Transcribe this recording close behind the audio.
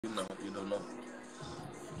You don't know.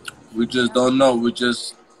 We just don't know. We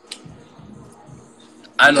just.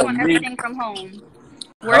 I I'm know doing me. everything from home.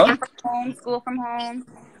 Huh? Working from home, school from home.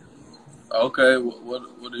 Okay.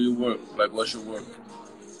 What do you work? Like, what's your work?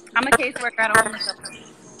 I'm a caseworker at a homeless shelter.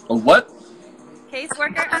 A what?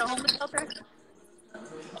 Caseworker at a homeless shelter?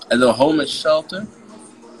 At a homeless shelter?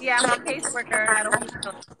 Yeah, I'm a caseworker at a homeless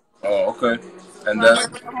shelter. Oh, okay. And So I that's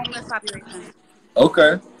work with the homeless population.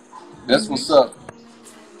 okay. That's hmm what's up.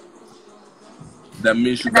 That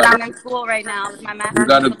means And then I'm in school right now for my you master's in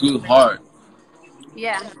got a social good work. heart.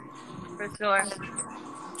 Yeah, for sure.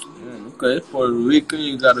 Okay, Puerto Rican,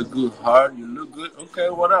 you got a good heart. You look good. Okay,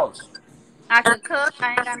 what else? I could cook.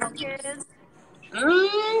 I ain't got no kids.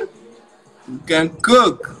 Mm, you can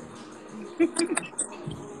cook.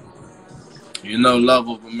 You know, love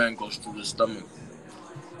of a man goes through the stomach.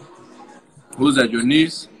 Who's that? Your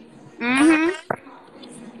niece? hmm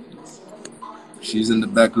She's in the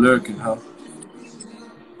back lurking, huh?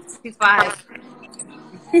 She's 5.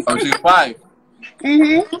 Oh, she's 5.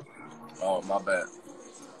 hmm Oh, my bad.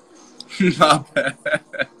 My bad.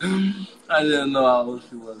 I didn't know how old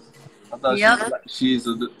she was. I thought Yep.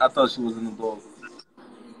 I thought she was an adult.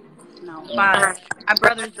 No, 5. My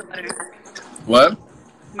brother's daughter. What?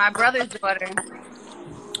 My brother's daughter.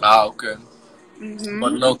 Ah, okay.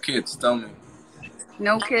 But hmm no kids. Tell me.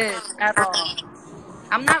 No kids at all.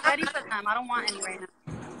 I'm not ready for them. I don't want any right now.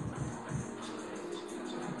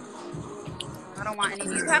 I don't want any.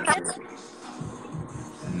 Do you have kids?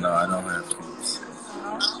 No, I don't have kids.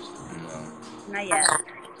 No, No, not yet.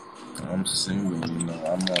 I'm single.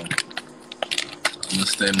 I'm gonna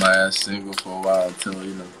stay my ass single for a while until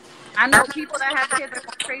I know people that have kids are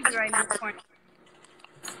going crazy right now.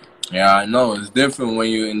 Yeah, I know it's different when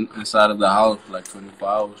you're inside of the house like 24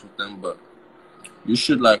 hours with them, but you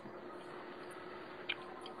should like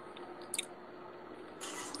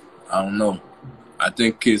I don't know. I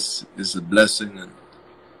think it's a blessing and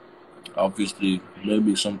obviously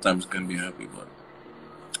maybe sometimes can be happy, but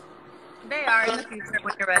They are in the future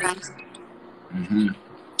when you're ready.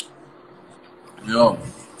 yo,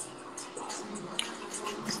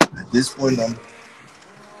 at this point I'm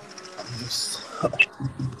just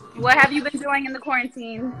What have you been doing in the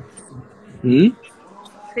quarantine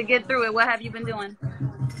to get through it? What have you been doing?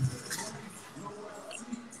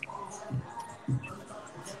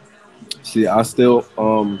 See, I still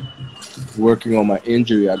working on my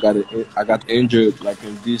injury. I got injured like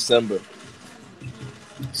in December.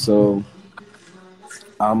 So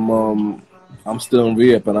I'm still in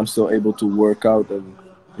rehab and I'm still able to work out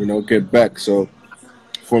and get back. So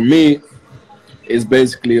for me, it's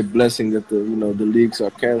basically a blessing that the leagues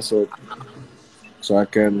are canceled, so I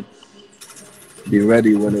can be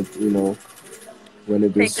ready when it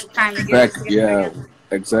Take is this time to get back. it together Yeah, again.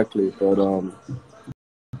 exactly. But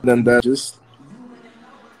than that, just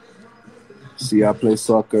see, I play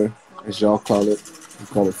soccer, as y'all call it. We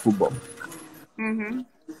call it football, hmm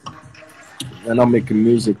and I'm making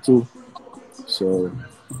music too. So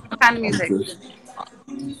What kind of I'm music? just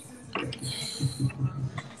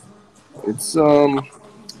it's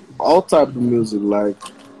all type of music, like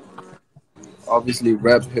obviously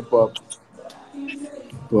rap, hip hop,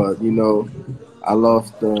 but I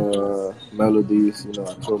love the melodies.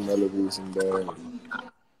 I throw melodies in there,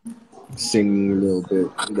 singing a little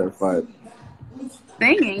bit, that vibe.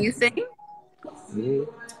 Singing. You sing? Mhm.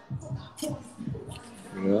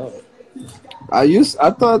 Yeah.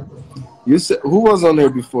 I thought you said who was on there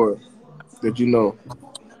before that you know?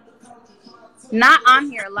 Not on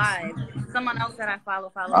here live. Someone else that I follow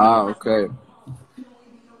me. Ah, okay.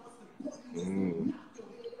 Mm,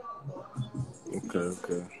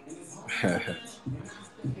 okay. Yeah.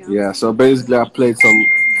 Yeah. So basically, I played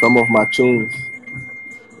some of my tunes.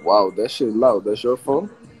 Wow, that shit loud. That's your phone?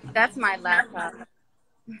 That's my laptop.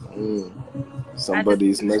 Mm. I just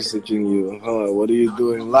Somebody's messaging you, huh? What are you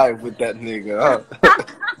doing live with that nigga,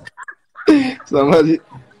 huh? Somebody.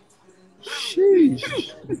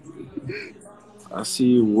 Sheesh. I see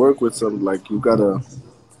you work with some like you gotta.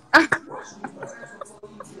 I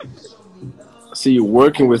see you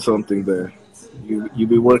working with something there. You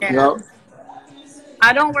be working yeah. out,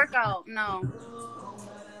 I don't work out. No,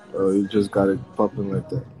 or you just got it popping like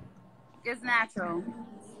that? it's natural.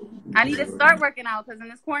 I need to start working out because in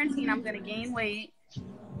this quarantine I'm gonna gain weight.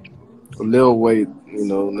 A little weight,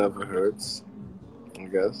 never hurts. I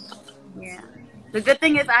guess. Yeah. The good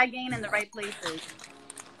thing is I gain in the right places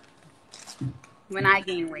when I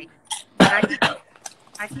gain weight. But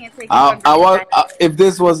I can't take it for granted. If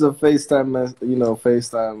this was a FaceTime,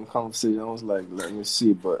 FaceTime conversation, I was like, let me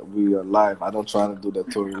see, but we are live. I don't try to do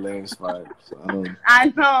that Tory Lanez vibe, so I don't, I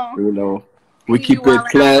know. you know. We See you keep it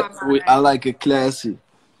wilding out I online. like it classy.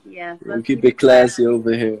 Yes, We let's keep keep it it classy. classy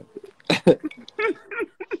over here.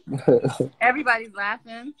 Everybody's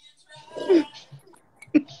laughing.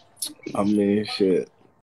 I mean, shit.